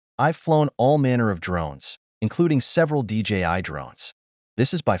I've flown all manner of drones, including several DJI drones.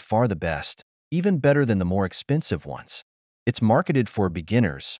 This is by far the best, even better than the more expensive ones. It's marketed for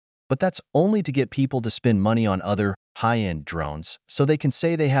beginners, but that's only to get people to spend money on other high-end drones so they can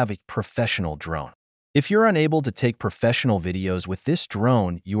say they have a professional drone. If you're unable to take professional videos with this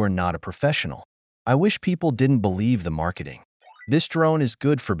drone, you are not a professional. I wish people didn't believe the marketing. This drone is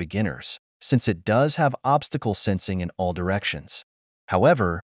good for beginners, since it does have obstacle sensing in all directions.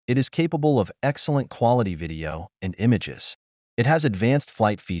 However, it is capable of excellent quality video and images. It has advanced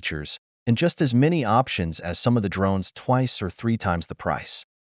flight features and just as many options as some of the drones, twice or 3 times the price.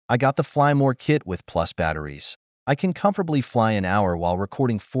 I got the Fly More kit with plus batteries. I can comfortably fly an hour while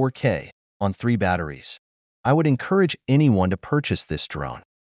recording 4K on 3 batteries. I would encourage anyone to purchase this drone.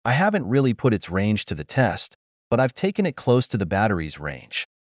 I haven't really put its range to the test, but I've taken it close to the battery's range.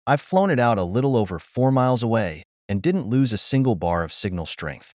 I've flown it out a little over 4 miles away and didn't lose a single bar of signal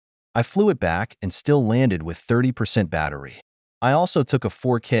strength. I flew it back and still landed with 30% battery. I also took a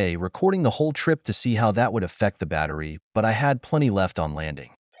 4K recording the whole trip to see how that would affect the battery, but I had plenty left on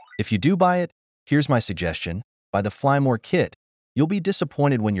landing. If you do buy it, here's my suggestion: buy the Fly More kit. You'll be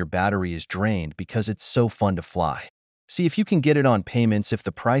disappointed when your battery is drained because it's so fun to fly. See if you can get it on payments if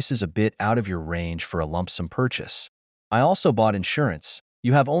the price is a bit out of your range for a lump sum purchase. I also bought insurance.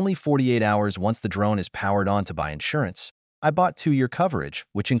 You have only 48 hours once the drone is powered on to buy insurance. I bought 2-year coverage,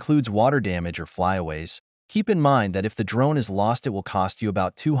 which includes water damage or flyaways. Keep in mind that if the drone is lost, it will cost you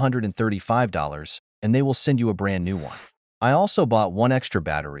about $235, and they will send you a brand new one. I also bought 1 extra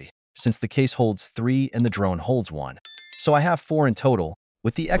battery, since the case holds 3 and the drone holds 1. So I have 4 in total.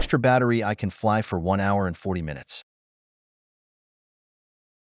 With the extra battery, I can fly for 1 hour and 40 minutes.